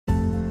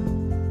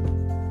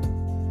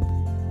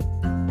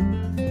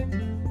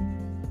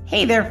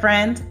Hey there,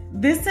 friends.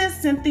 This is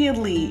Cynthia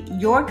Lee,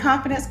 your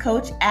confidence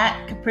coach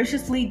at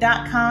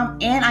capriciously.com,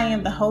 and I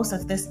am the host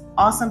of this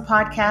awesome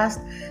podcast,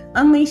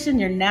 Unleashing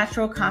Your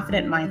Natural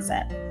Confident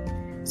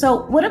Mindset.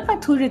 So, what if I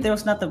told you there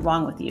was nothing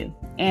wrong with you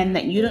and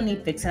that you don't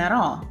need fixing at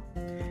all?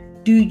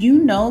 Do you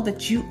know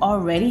that you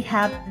already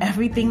have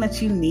everything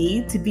that you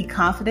need to be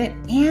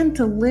confident and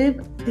to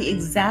live the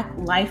exact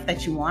life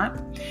that you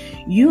want?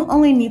 You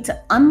only need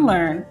to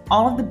unlearn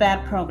all of the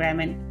bad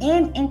programming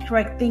and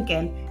incorrect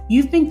thinking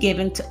you've been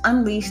given to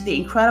unleash the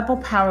incredible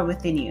power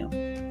within you.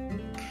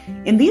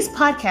 In these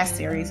podcast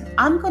series,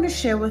 I'm going to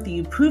share with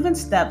you proven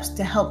steps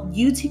to help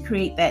you to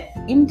create that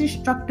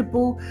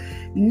indestructible,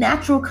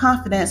 natural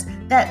confidence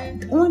that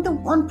only the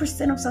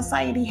 1% of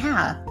society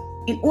have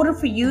in order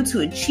for you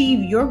to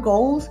achieve your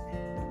goals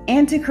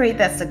and to create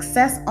that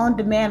success on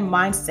demand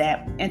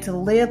mindset and to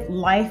live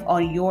life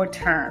on your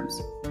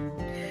terms.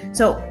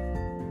 So,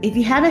 if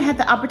you haven't had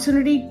the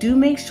opportunity, do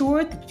make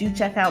sure that you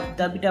check out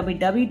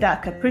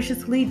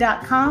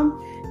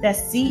www.capriciously.com.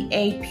 That's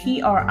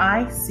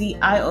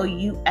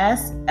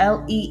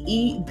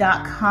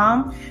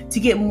CAPRICIOUSLEE.com to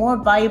get more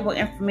valuable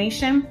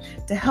information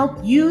to help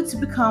you to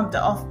become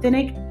the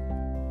authentic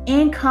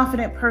and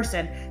confident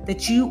person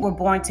that you were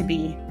born to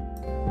be.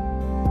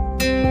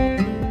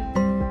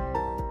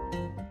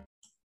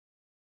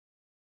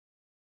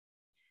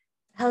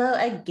 Hello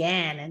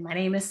again, and my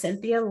name is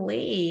Cynthia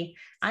Lee.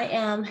 I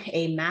am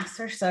a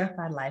Master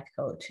Certified Life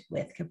Coach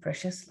with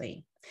Capricious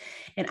Lee,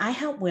 and I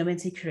help women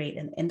to create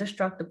an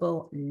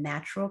indestructible,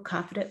 natural,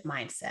 confident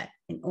mindset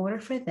in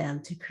order for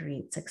them to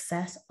create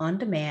success on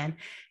demand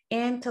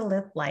and to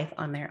live life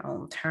on their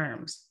own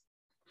terms.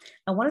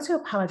 I wanted to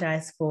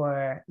apologize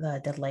for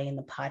the delay in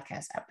the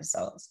podcast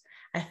episodes.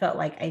 I felt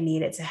like I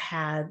needed to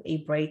have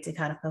a break to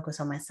kind of focus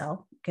on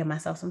myself, give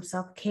myself some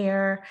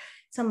self-care,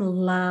 some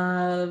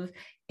love,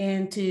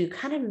 and to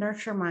kind of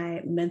nurture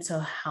my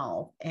mental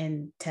health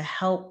and to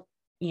help,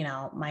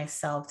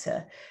 myself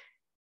to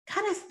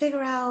kind of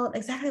figure out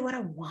exactly what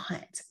I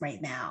want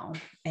right now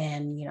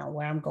and,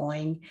 where I'm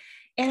going.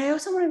 And I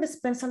also wanted to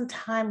spend some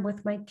time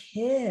with my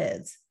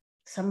kids.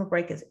 Summer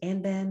break is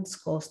ending,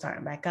 school's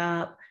starting back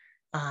up.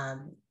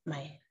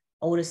 My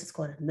oldest is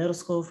going to middle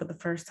school for the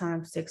first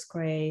time, 6th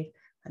grade.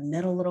 My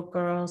middle little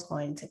girl's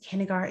going to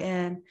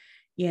kindergarten,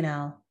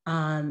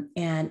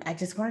 and I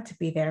just wanted to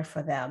be there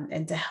for them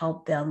and to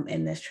help them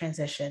in this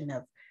transition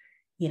of,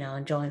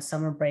 enjoying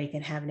summer break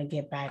and having to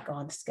get back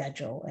on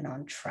schedule and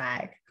on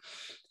track.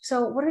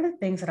 So one of the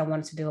things that I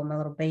wanted to do with my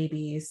little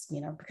babies,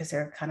 because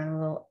they're kind of a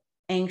little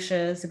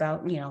anxious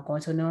about,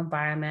 going to a new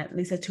environment, at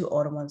least the 2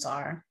 older ones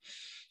are.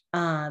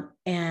 And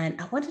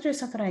I wanted to do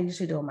something I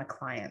usually do with my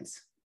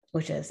clients,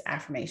 which is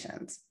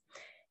affirmations.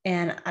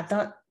 And I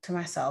thought to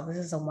myself, this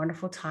is a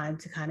wonderful time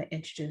to kind of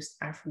introduce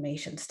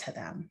affirmations to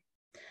them.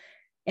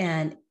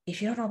 And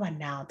if you don't know by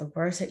now, the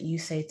words that you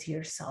say to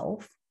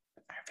yourself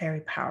are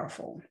very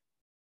powerful.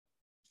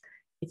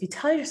 If you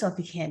tell yourself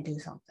you can't do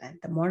something,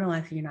 the more than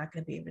likely you're not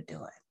going to be able to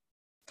do it.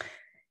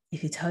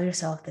 If you tell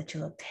yourself that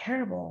you look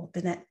terrible,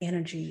 then that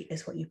energy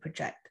is what you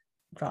project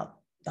throughout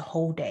the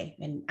whole day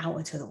and out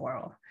into the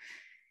world.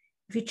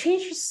 If you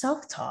change your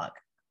self-talk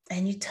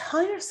and you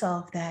tell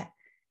yourself that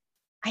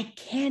I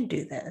can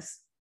do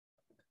this,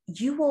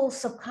 you will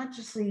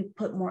subconsciously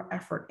put more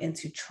effort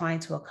into trying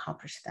to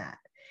accomplish that.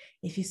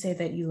 If you say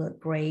that you look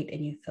great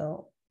and you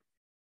feel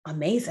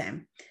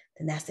amazing,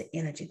 then that's the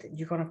energy that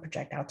you're going to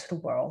project out to the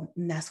world.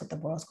 And that's what the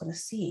world's going to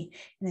see.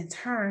 And in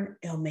turn,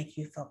 it'll make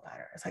you feel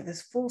better. It's like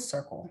this full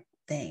circle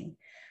thing.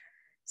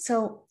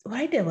 So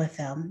what I did with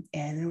them,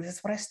 and this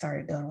is what I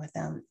started doing with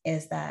them,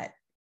 is that,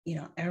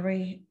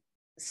 every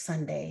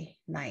Sunday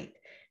night,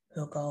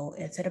 we'll go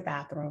into the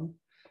bathroom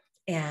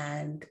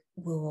and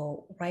we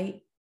will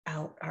write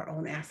out our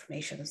own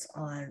affirmations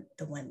on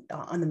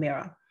the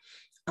mirror.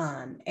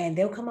 And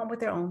they'll come up with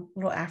their own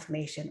little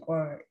affirmation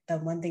or the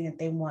one thing that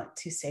they want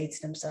to say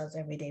to themselves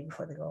every day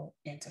before they go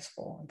into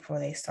school, before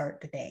they start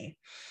the day.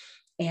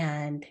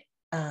 And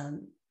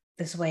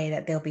this way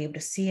that they'll be able to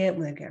see it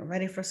when they're getting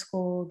ready for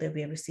school. They'll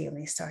be able to see it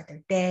when they start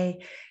their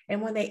day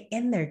and when they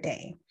end their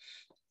day.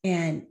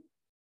 And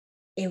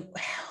it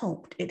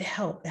helped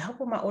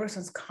with my older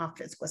son's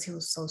confidence because he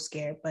was so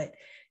scared. But,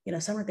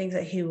 some of the things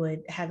that he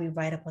would have me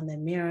write up on the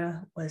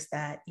mirror was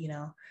that,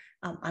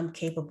 I'm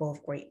capable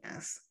of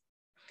greatness.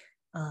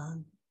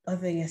 Other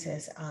thing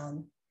is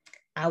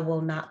I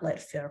will not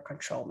let fear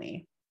control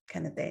me,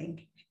 kind of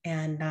thing.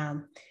 And,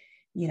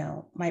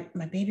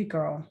 my baby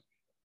girl,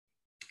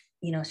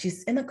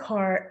 she's in the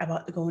car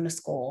about to go into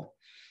school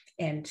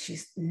and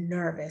she's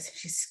nervous,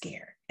 she's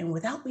scared. And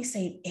without me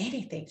saying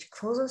anything, she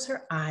closes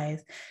her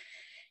eyes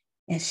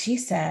and she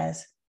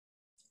says,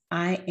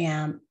 I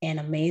am an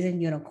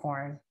amazing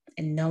unicorn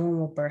and no one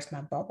will burst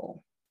my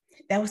bubble.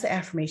 That was the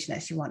affirmation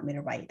that she wanted me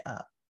to write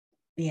up,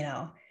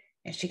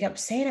 and she kept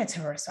saying it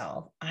to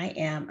herself, I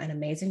am an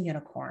amazing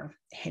unicorn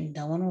and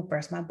no one will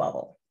burst my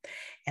bubble.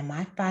 And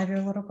my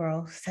 5-year-old little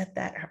girl said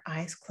that, her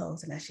eyes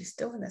closed. And as she's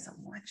doing this,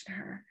 I'm watching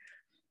her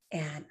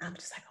and I'm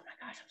just like, oh my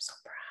gosh, I'm so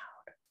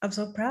proud. I'm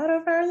so proud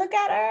of her. Look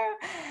at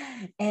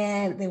her.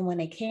 And then when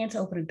they came to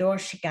open the door,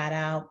 she got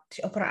out.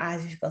 She opened her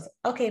eyes and she goes,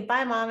 okay,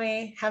 bye,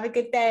 mommy. Have a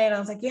good day. And I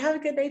was like, you have a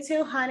good day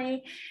too,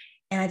 honey.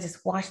 And I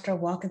just watched her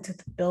walk into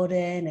the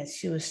building and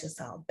she was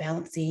just all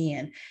bouncy.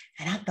 And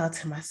I thought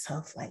to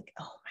myself, like,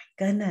 oh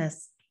my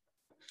goodness,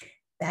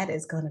 that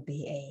is going to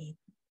be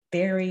a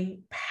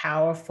very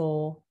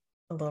powerful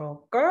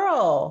little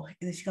girl.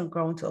 And she's going to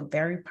grow into a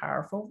very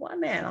powerful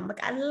woman. I'm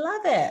like, I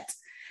love it.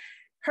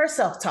 Her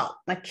self-talk,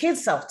 my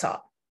kid's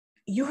self-talk,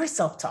 your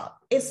self-talk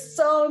is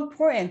so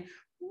important.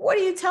 What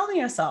are you telling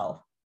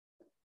yourself?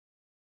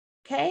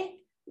 Okay.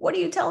 What are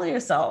you telling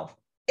yourself?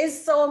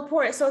 It's so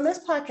important. So in this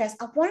podcast,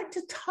 I wanted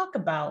to talk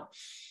about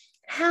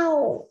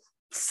how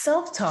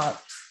self-talk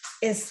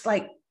is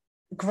like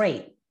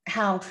great,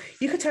 how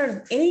you could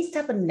turn any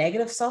type of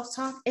negative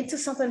self-talk into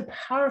something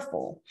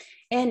powerful,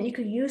 and you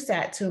could use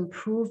that to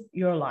improve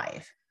your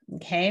life.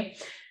 Okay.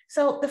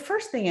 So the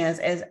first thing is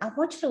I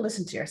want you to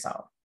listen to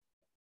yourself,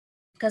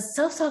 because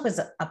self-talk is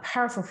a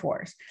powerful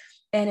force,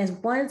 and it's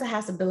one that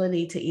has the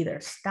ability to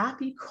either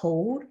stop you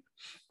cold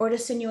or to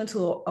send you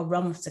into a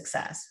realm of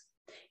success.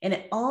 And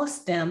it all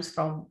stems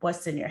from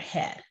what's in your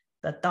head,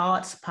 the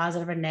thoughts,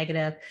 positive or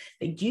negative,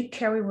 that you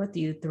carry with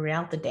you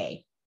throughout the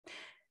day.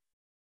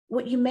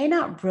 What you may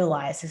not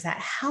realize is that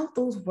how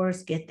those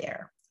words get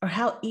there, or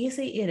how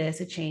easy it is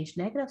to change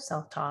negative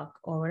self-talk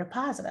over to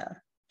positive.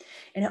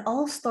 And it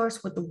all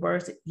starts with the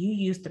words that you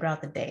use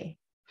throughout the day.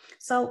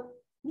 So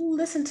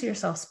listen to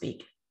yourself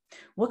speak.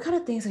 What kind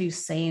of things are you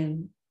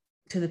saying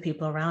to the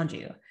people around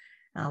you?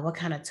 What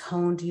kind of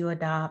tone do you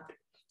adopt?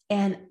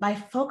 And by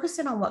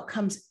focusing on what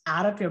comes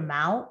out of your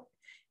mouth,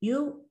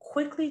 you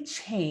quickly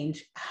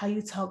change how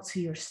you talk to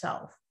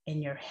yourself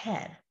in your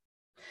head.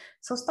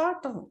 So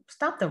stop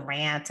the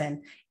rant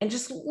and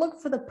just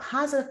look for the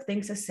positive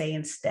things to say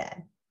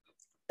instead.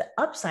 The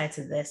upside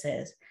to this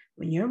is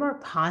when you're more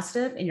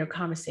positive in your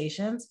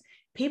conversations,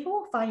 people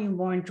will find you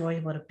more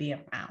enjoyable to be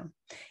around.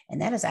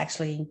 And that is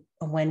actually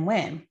a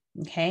win-win.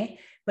 Okay.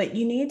 But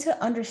you need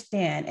to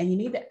understand and you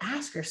need to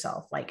ask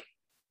yourself, like,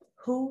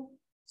 who's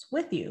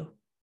with you?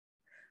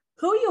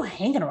 Who are you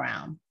hanging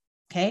around?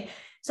 Okay.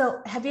 So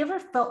have you ever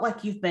felt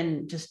like you've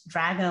been just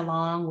dragging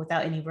along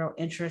without any real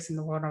interest in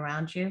the world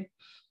around you?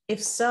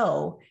 If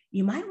so,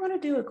 you might want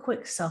to do a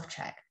quick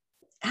self-check.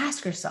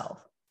 Ask yourself,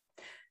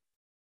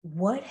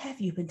 what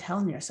have you been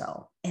telling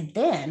yourself? And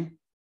then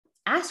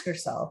ask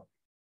yourself,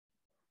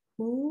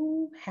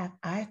 who have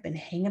I been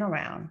hanging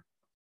around?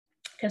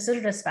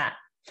 Consider this fact.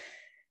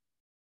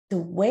 The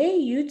way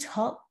you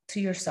talk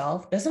to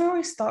yourself doesn't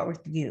always start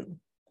with you.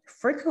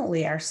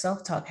 Frequently, our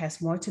self-talk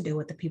has more to do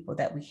with the people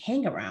that we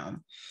hang around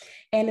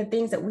and the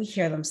things that we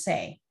hear them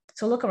say.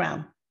 So look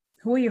around.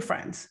 Who are your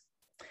friends?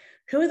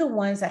 Who are the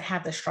ones that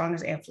have the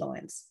strongest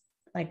influence?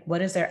 Like,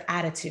 what is their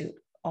attitude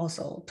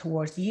also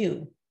towards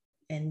you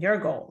and your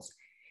goals,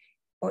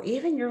 or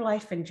even your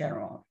life in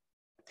general?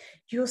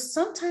 You'll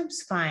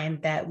sometimes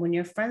find that when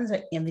your friends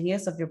are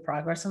envious of your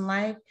progress in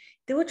life,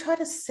 they will try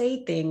to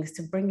say things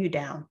to bring you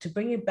down, to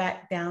bring you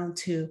back down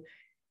to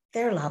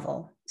their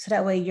level. So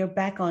that way you're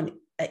back on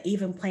an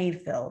even playing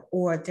field,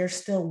 or they're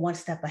still one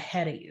step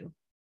ahead of you.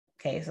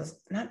 Okay, so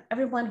not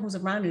everyone who's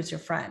around you is your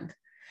friend.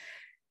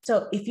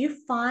 So if you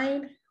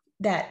find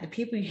that the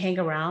people you hang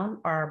around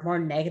are more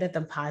negative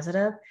than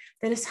positive,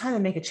 then it's time to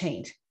make a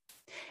change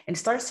and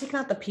start seeking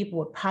out the people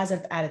with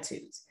positive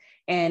attitudes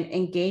and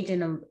engage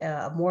in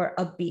a more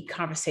upbeat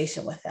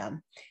conversation with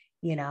them.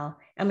 You know,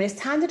 I mean, it's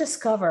time to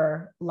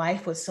discover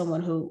life with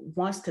someone who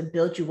wants to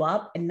build you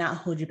up and not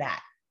hold you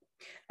back.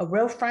 A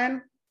real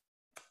friend,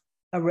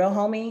 a real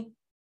homie,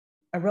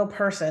 a real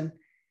person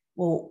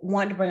will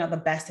want to bring out the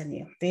best in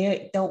you.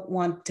 They don't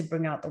want to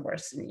bring out the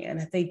worst in you. And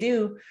if they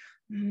do,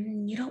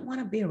 you don't want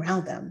to be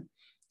around them.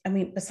 I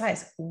mean,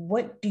 besides,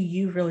 what do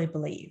you really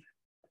believe?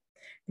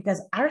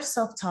 Because our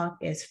self-talk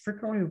is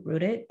frequently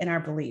rooted in our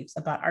beliefs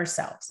about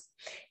ourselves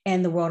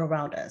and the world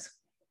around us.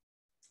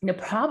 And the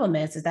problem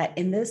is that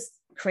in this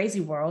crazy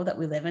world that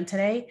we live in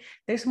today,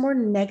 there's more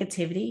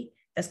negativity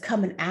that's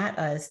coming at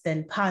us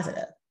than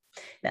positive.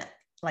 Now,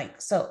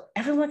 like, so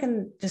everyone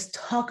can just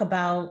talk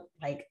about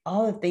like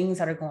all the things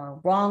that are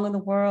going wrong in the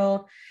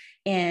world,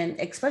 and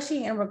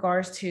especially in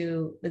regards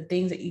to the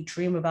things that you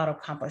dream about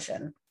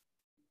accomplishing.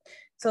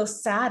 So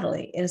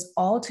sadly, it is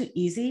all too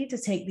easy to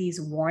take these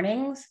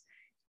warnings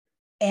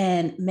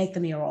and make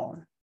them your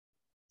own.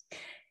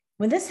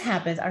 When this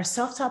happens, our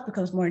self-talk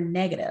becomes more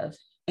negative,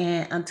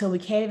 and until we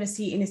can't even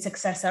see any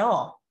success at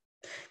all.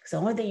 Because the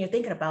only thing you're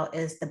thinking about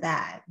is the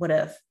bad. What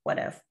if, what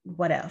if,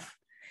 what if?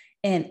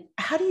 And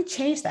how do you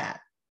change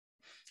that?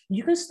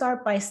 You can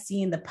start by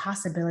seeing the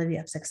possibility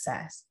of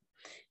success.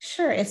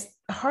 Sure, it's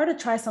hard to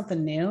try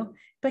something new,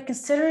 but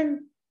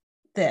considering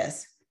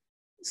this,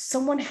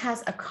 someone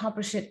has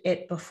accomplished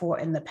it before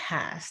in the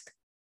past.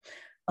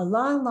 A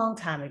long, long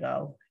time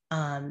ago,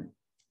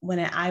 when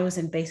I was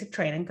in basic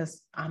training,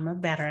 because I'm a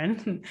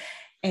veteran,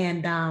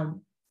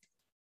 and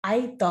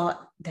I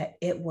thought that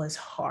it was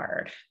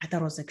hard. I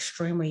thought it was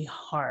extremely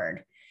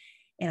hard.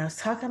 And I was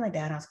talking to my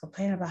dad, and I was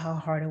complaining about how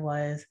hard it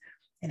was.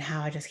 and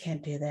how I just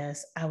can't do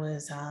this. I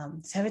was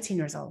 17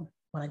 years old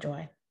when I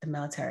joined the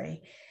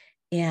military.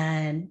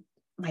 And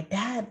my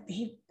dad,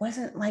 he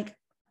wasn't like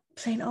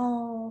saying,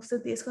 oh,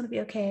 Cynthia, it's going to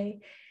be okay.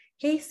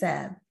 He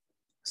said,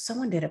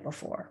 someone did it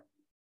before,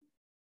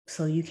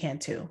 so you can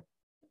too.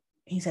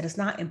 He said, it's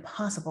not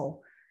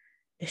impossible.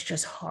 It's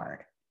just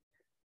hard.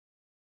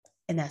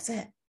 And that's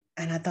it.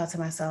 And I thought to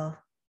myself,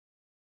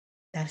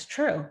 that's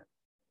true.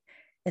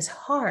 It's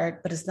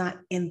hard, but it's not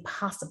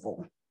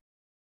impossible.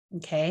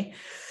 Okay.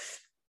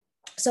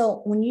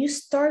 So when you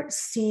start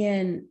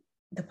seeing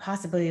the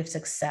possibility of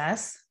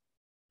success,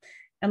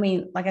 I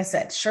mean, like I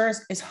said, sure,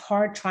 it's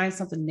hard trying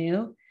something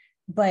new,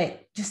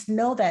 but just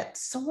know that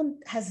someone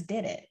has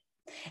did it.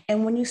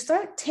 And when you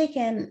start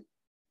taking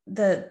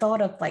the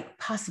thought of like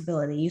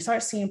possibility, you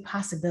start seeing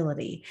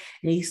possibility,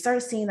 and you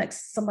start seeing like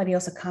somebody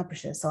else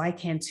accomplish it, so I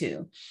can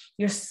too.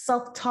 Your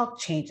self-talk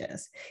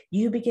changes.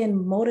 You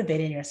begin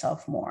motivating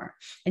yourself more,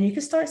 and you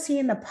can start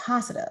seeing the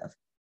positive,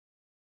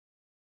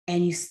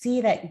 and you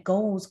see that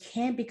goals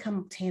can become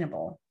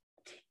obtainable,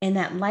 and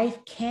that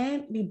life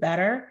can be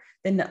better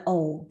than the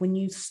old when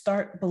you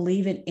start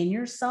believing in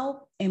yourself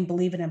and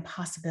believing in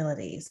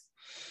possibilities.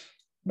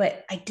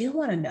 But I do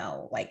want to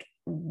know, like,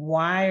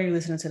 why are you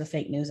listening to the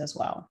fake news as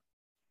well?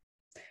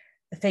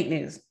 The fake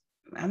news,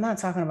 I'm not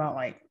talking about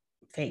like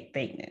fake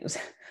news,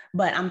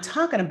 but I'm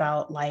talking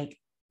about like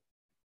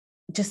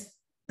just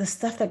the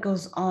stuff that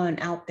goes on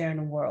out there in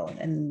the world,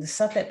 and the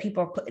stuff that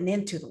people are putting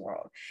into the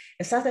world,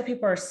 the stuff that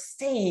people are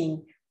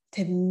saying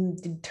to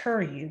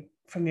deter you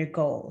from your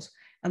goals.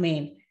 I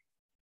mean,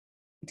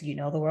 do you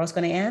know the world's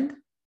going to end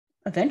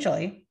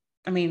eventually?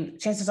 I mean,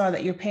 chances are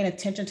that you're paying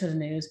attention to the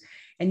news,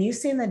 and you've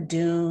seen the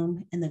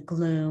doom and the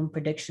gloom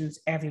predictions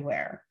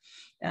everywhere.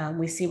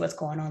 We see what's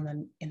going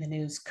on in the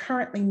news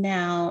currently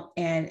now,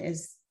 and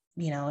it's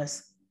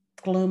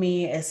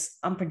gloomy, it's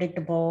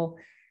unpredictable.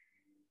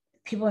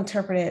 People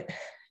interpret it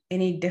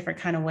any different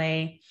kind of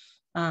way.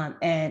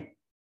 And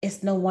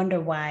it's no wonder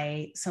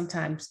why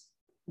sometimes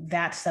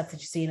that stuff that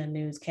you see in the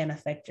news can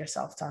affect your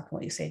self-talk and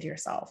what you say to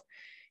yourself,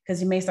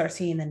 because you may start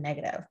seeing the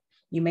negative.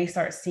 You may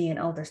start seeing,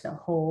 oh, there's no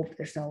hope,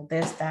 there's no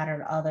this, that, or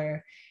the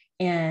other.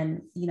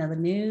 And, the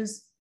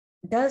news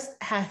does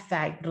have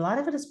fact, but a lot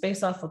of it is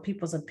based off of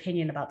people's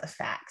opinion about the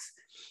facts.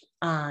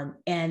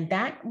 And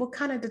that will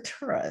kind of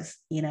deter us,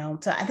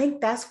 So I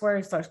think that's where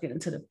it starts getting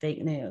to the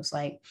fake news.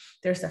 Like,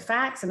 there's the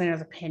facts and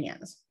there's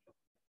opinions.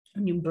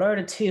 When you blur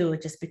the two,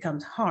 it just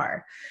becomes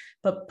hard.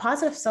 But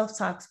positive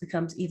self-talk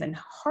becomes even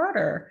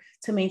harder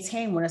to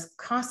maintain when it's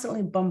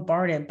constantly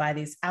bombarded by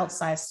these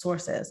outside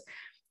sources.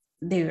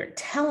 They're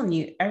telling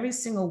you every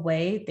single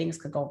way things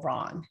could go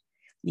wrong,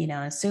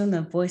 and soon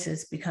the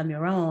voices become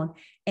your own.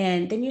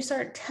 And then you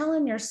start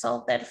telling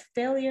yourself that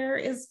failure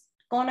is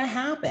going to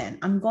happen.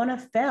 I'm going to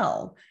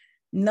fail.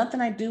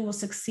 Nothing I do will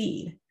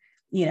succeed.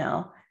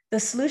 The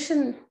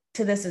solution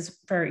to this is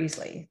very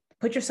easily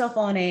put yourself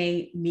on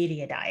a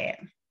media diet.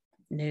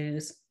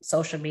 News,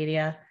 social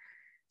media,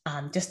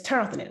 just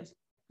turn off the news.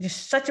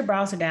 Just shut your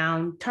browser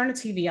down, turn the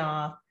TV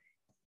off.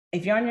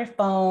 If you're on your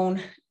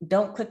phone,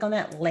 don't click on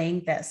that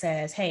link that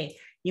says, hey,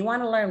 you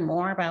want to learn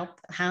more about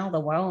how the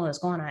world is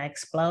going to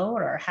explode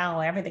or how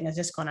everything is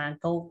just going to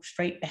go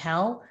straight to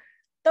hell.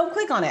 Don't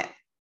click on it.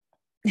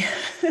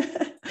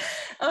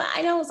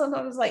 I know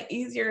sometimes it's like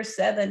easier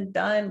said than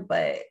done,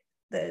 but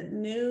the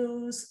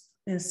news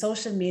and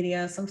social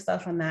media, some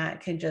stuff on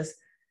that can just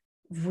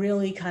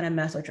really kind of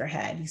mess with your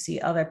head. You see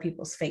other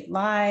people's fake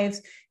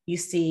lives. You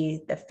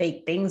see the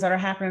fake things that are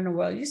happening in the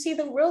world. You see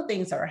the real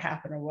things that are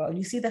happening in the world.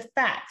 You see the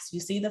facts. You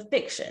see the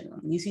fiction.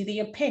 You see the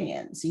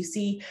opinions. You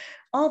see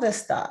all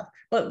this stuff.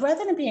 But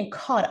rather than being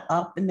caught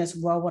up in this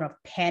whirlwind of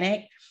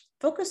panic,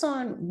 focus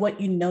on what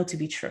you know to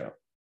be true.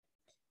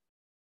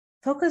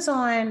 Focus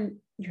on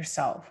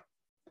yourself.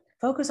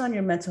 Focus on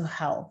your mental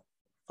health.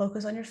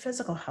 Focus on your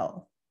physical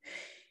health.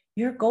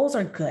 Your goals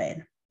are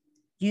good.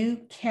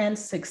 You can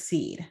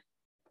succeed.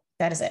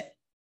 That is it.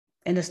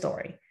 End of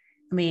story.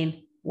 I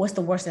mean, what's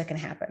the worst that can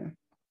happen?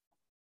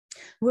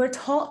 We're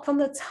taught from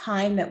the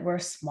time that we're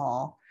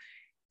small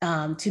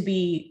to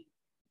be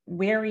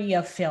wary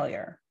of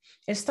failure.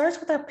 It starts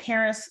with our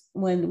parents.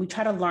 When we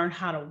try to learn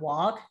how to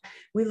walk,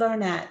 we learn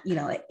that, you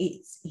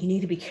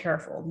need to be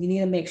careful. You need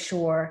to make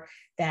sure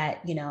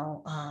that,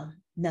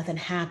 nothing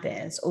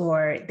happens,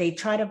 or they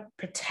try to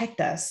protect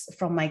us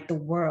from like the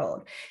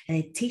world, and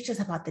they teach us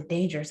about the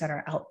dangers that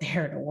are out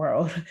there in the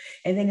world.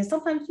 And then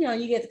sometimes,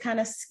 you get kind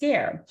of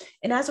scared.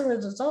 And as a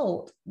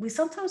result, we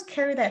sometimes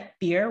carry that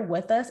fear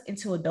with us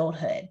into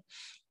adulthood,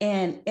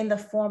 and in the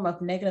form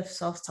of negative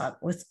self-talk,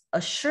 which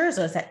assures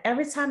us that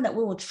every time that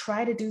we will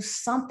try to do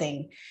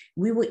something,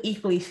 we will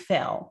equally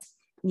fail.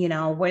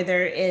 Where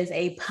there is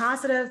a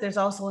positive, there's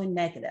also a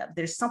negative.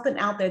 There's something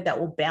out there that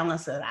will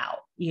balance it out,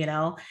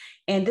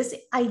 and this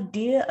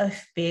idea of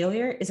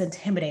failure is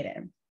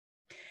intimidating.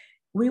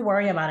 We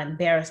worry about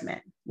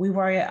embarrassment. We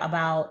worry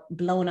about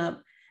blowing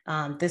up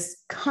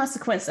this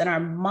consequence in our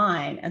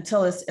mind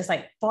until it's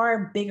like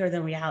far bigger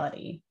than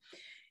reality.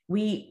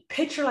 We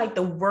picture like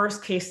the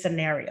worst case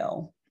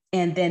scenario,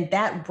 And then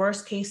that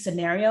worst case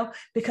scenario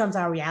becomes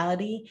our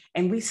reality.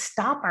 And we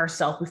stop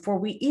ourselves before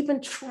we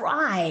even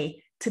try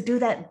to do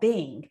that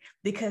thing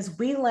because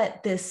we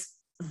let this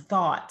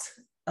thought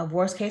of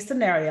worst case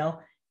scenario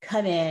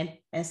come in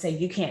and say,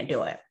 you can't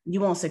do it. You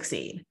won't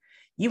succeed.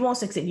 You won't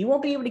succeed. You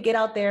won't be able to get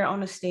out there on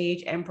the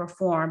stage and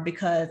perform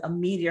because a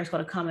meteor is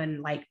going to come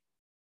and like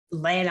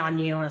land on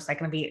you. And it's like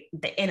going to be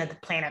the end of the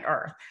planet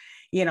Earth.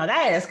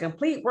 That is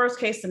complete worst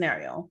case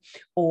scenario.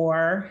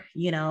 Or,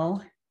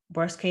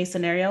 worst case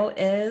scenario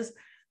is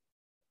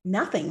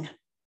nothing,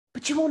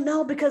 but you won't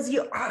know because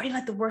you already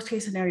let the worst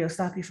case scenario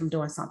stop you from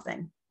doing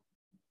something.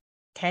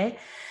 Okay.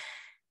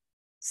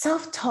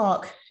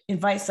 Self-talk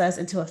invites us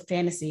into a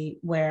fantasy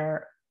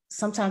where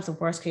sometimes the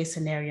worst case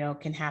scenario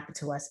can happen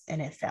to us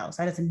and it fails.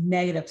 That is a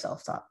negative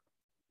self-talk.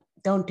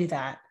 Don't do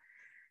that.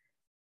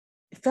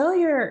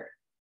 Failure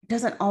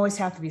doesn't always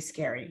have to be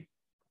scary.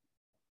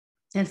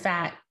 In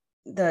fact,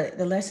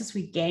 the lessons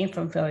we gain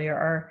from failure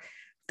are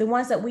the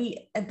ones that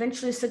we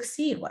eventually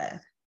succeed with.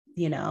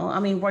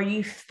 Where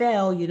you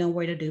fail, you know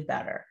where to do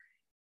better.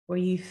 Where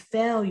you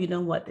fail, you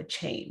know what to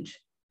change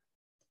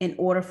in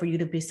order for you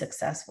to be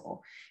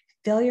successful.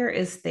 Failure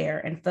is there,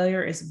 and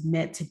failure is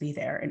meant to be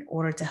there in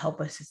order to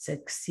help us to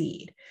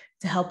succeed,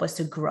 to help us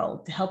to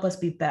grow, to help us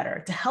be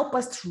better, to help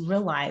us to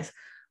realize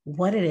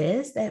what it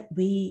is that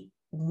we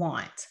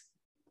want.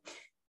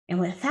 And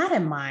with that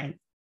in mind,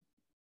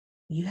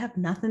 you have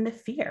nothing to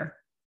fear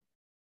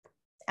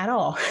at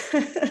all.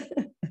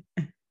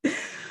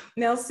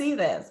 Now, see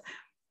this.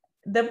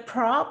 The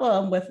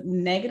problem with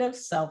negative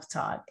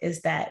self-talk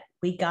is that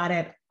we got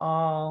it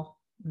all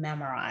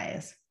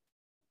memorized.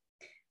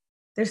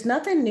 There's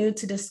nothing new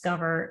to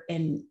discover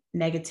in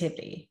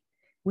negativity.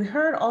 We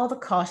heard all the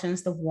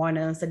cautions, the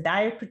warnings, the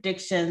dire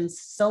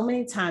predictions so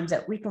many times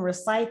that we can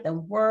recite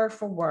them word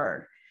for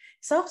word.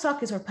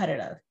 Self-talk is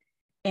repetitive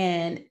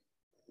and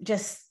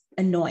just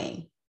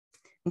annoying.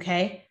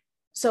 Okay.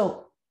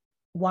 So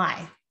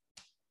why?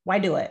 Why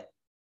do it?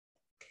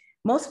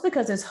 Mostly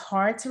because it's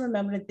hard to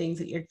remember the things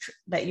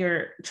that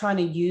you're trying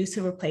to use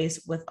to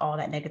replace with all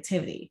that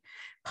negativity.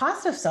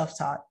 Positive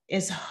self-talk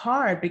is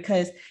hard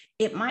because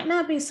it might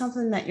not be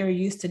something that you're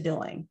used to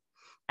doing.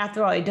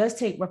 After all, it does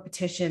take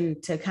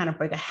repetition to kind of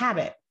break a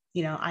habit.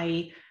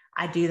 I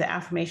do the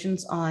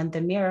affirmations on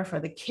the mirror for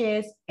the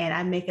kids, and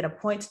I make it a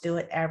point to do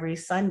it every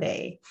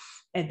Sunday.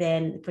 And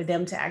then for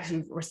them to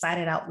actually recite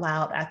it out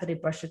loud after they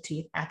brush their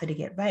teeth, after they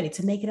get ready,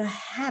 to make it a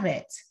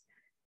habit.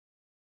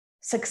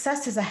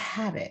 Success is a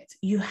habit.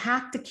 You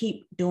have to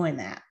keep doing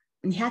that.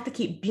 And you have to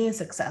keep being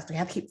successful. You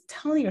have to keep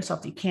telling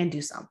yourself that you can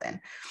do something.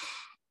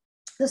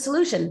 The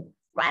solution,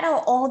 write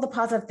out all the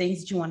positive things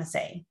that you want to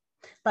say.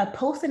 By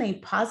posting a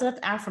positive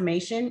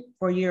affirmation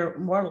where you're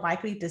more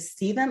likely to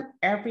see them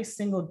every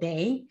single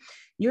day,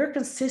 you're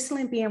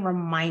consistently being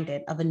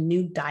reminded of a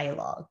new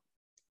dialogue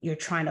you're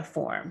trying to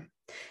form.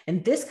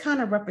 And this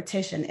kind of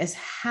repetition is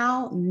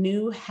how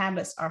new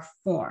habits are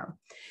formed.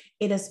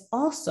 It is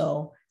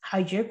also how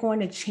you're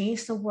going to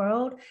change the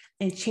world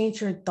and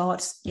change your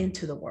thoughts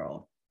into the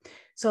world.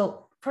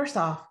 So first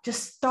off,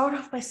 just start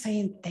off by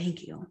saying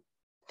thank you.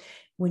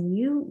 When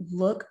you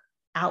look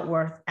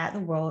outward at the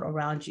world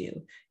around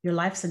you, your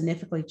life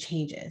significantly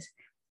changes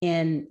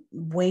in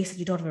ways that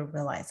you don't even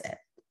realize it.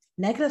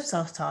 Negative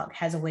self-talk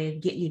has a way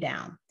of getting you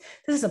down.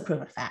 This is a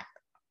proven fact.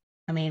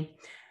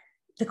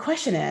 The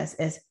question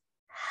is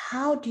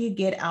how do you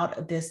get out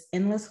of this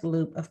endless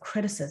loop of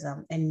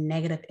criticism and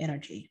negative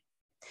energy?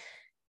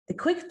 The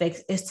quick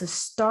fix is to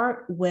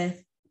start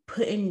with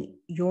putting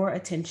your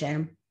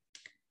attention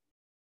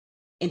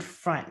in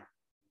front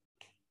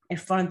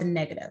of the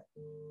negative.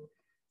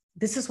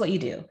 This is what you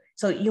do.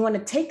 So you want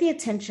to take the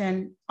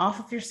attention off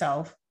of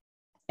yourself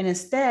and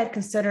instead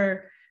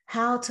consider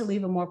how to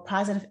leave a more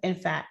positive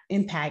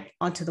impact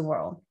onto the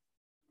world.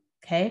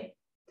 Okay.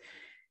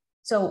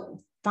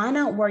 So find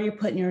out where you're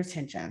putting your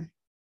attention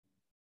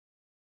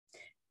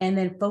and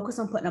then focus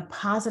on putting a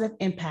positive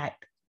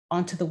impact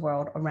onto the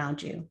world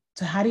around you.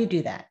 So how do you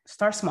do that?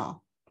 Start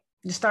small.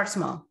 Just start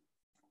small.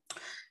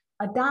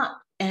 Adopt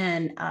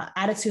an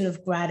attitude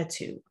of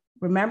gratitude.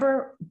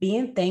 Remember,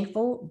 being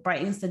thankful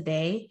brightens the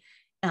day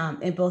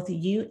in both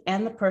you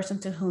and the person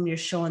to whom you're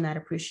showing that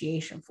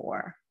appreciation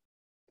for.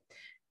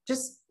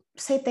 Just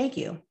say thank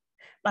you.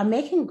 By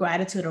making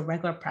gratitude a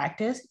regular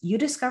practice, you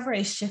discover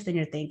a shift in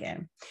your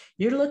thinking.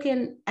 You're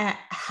looking at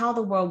how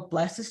the world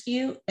blesses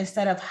you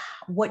instead of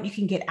what you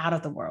can get out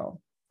of the world.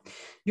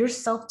 Your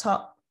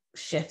self-talk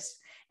shifts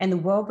and the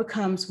world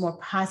becomes more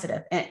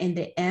positive. And in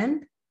the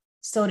end,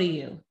 so do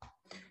you.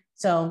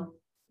 So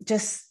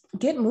just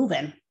get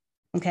moving,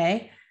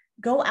 okay?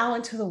 Go out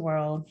into the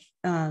world,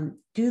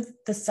 do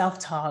the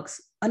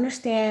self-talks,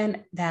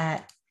 understand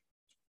that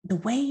the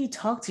way you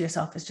talk to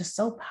yourself is just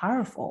so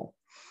powerful,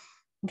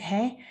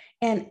 okay?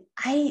 And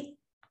I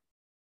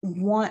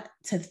want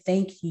to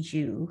thank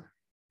you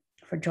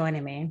for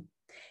joining me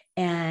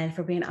and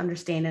for being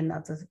understanding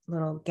of the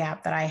little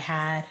gap that I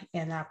had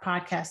in our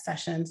podcast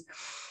sessions.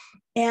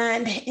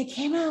 And it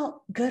came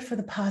out good for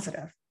the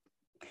positive.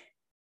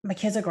 My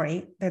kids are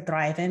great. They're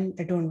thriving.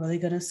 They're doing really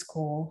good in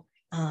school.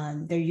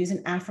 They're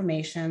using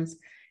affirmations.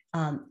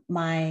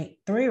 My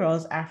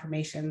 3-year-old's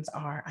affirmations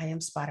are, I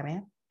am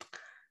Spider-Man.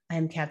 I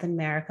am Captain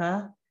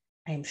America.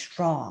 I am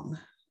strong.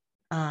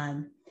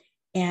 And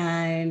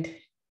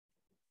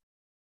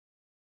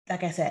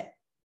like I said,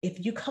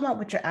 if you come up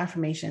with your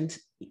affirmations,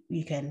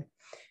 you can,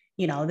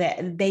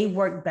 that they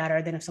work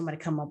better than if somebody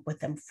come up with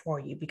them for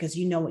you, because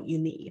you know what you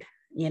need,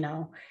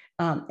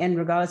 and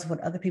regardless of what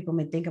other people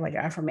may think about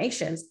your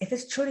affirmations, if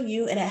it's true to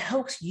you and it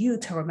helps you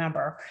to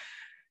remember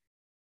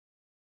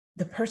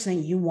the person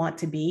that you want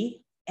to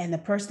be and the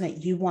person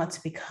that you want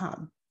to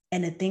become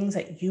and the things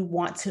that you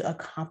want to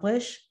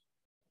accomplish,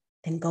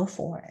 then go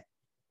for it.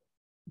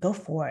 Go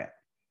for it.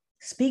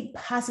 Speak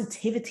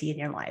positivity in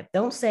your life.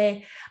 Don't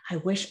say, I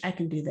wish I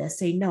can do this.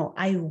 Say, no,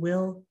 I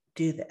will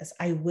do this.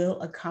 I will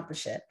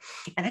accomplish it.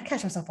 And I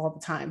catch myself all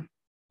the time.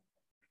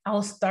 I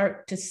will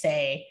start to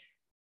say,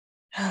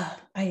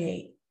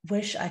 I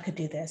wish I could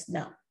do this.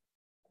 No,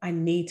 I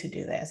need to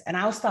do this. And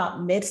I'll stop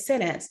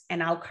mid-sentence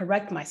and I'll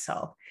correct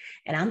myself.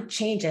 And I'm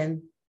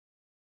changing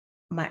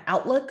my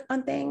outlook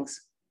on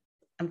things.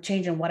 I'm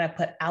changing what I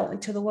put out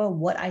into the world,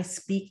 what I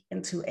speak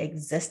into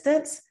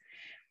existence.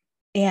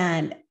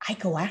 And I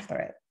go after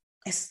it.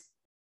 I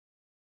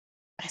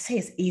say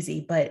it's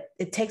easy, but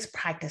it takes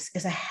practice.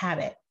 It's a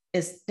habit.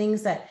 It's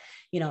things that,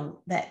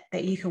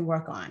 that you can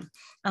work on.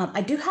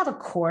 I do have a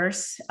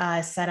course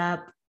set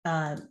up,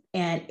 and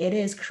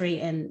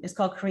it's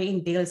called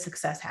Creating Daily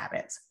Success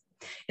Habits.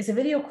 It's a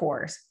video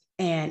course,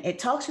 and it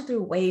talks you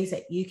through ways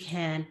that you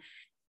can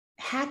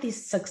have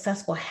these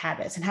successful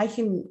habits and how you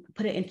can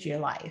put it into your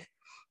life.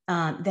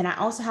 Then I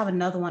also have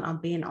another one on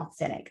being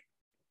authentic.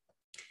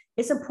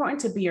 It's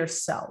important to be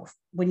yourself.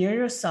 When you're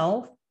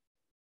yourself,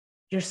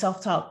 your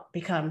self-talk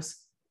becomes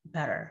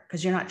better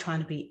because you're not trying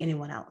to be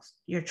anyone else.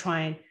 You're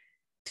trying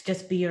to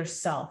just be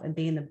yourself and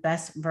being the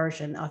best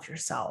version of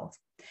yourself.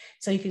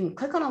 So you can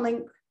click on a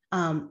link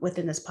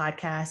within this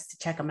podcast to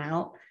check them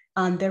out.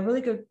 They're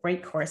really good,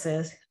 great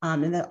courses.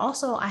 And then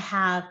also I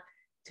have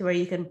to where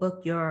you can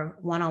book your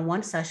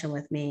one-on-one session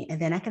with me. And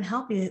then I can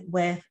help you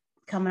with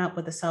coming up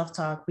with the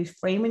self-talk,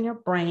 reframing your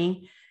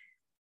brain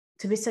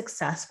to be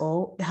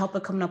successful, to help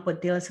with coming up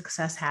with daily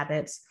success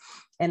habits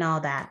and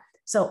all that.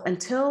 So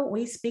until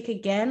we speak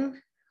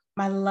again,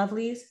 my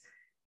lovelies,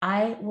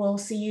 I will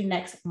see you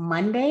next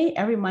Monday.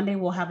 Every Monday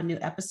we'll have a new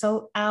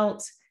episode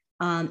out,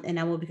 and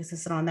I will be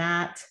consistent on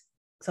that.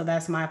 So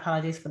that's my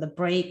apologies for the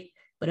break,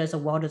 but it's a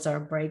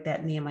well-deserved break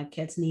that me and my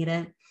kids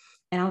needed.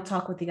 And I'll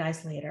talk with you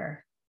guys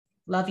later.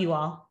 Love you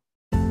all.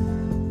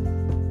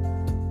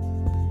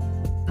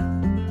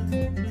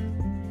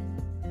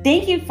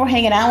 Thank you for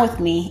hanging out with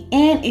me.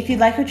 And if you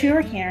like what you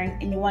are hearing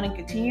and you want to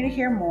continue to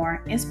hear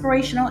more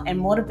inspirational and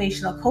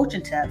motivational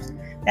coaching tips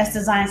that's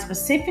designed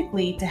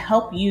specifically to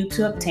help you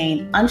to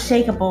obtain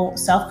unshakable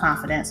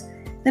self-confidence,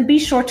 then be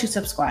sure to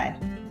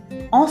subscribe.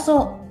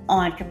 Also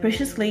on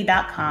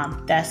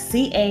capriciously.com, that's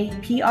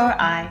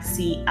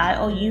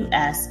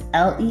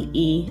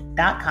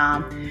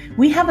capriciouslee.com,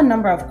 we have a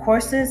number of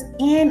courses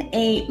and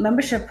a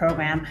membership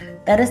program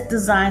that is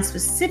designed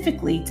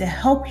specifically to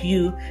help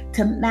you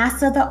to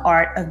master the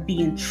art of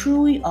being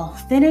truly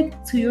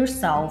authentic to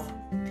yourself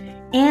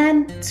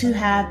and to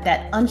have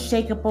that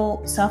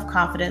unshakable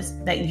self-confidence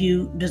that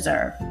you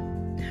deserve.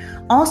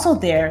 Also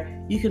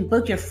there, you can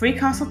book your free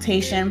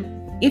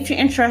consultation if you're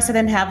interested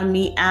in having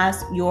me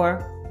as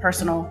your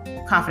personal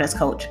confidence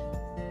coach.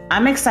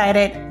 I'm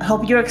excited. I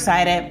hope you're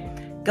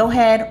excited. Go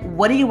ahead.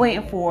 What are you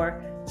waiting for?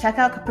 Check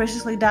out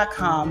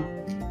capriciously.com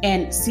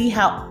and see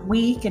how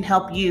we can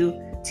help you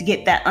to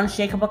get that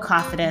unshakable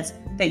confidence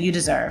that you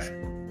deserve.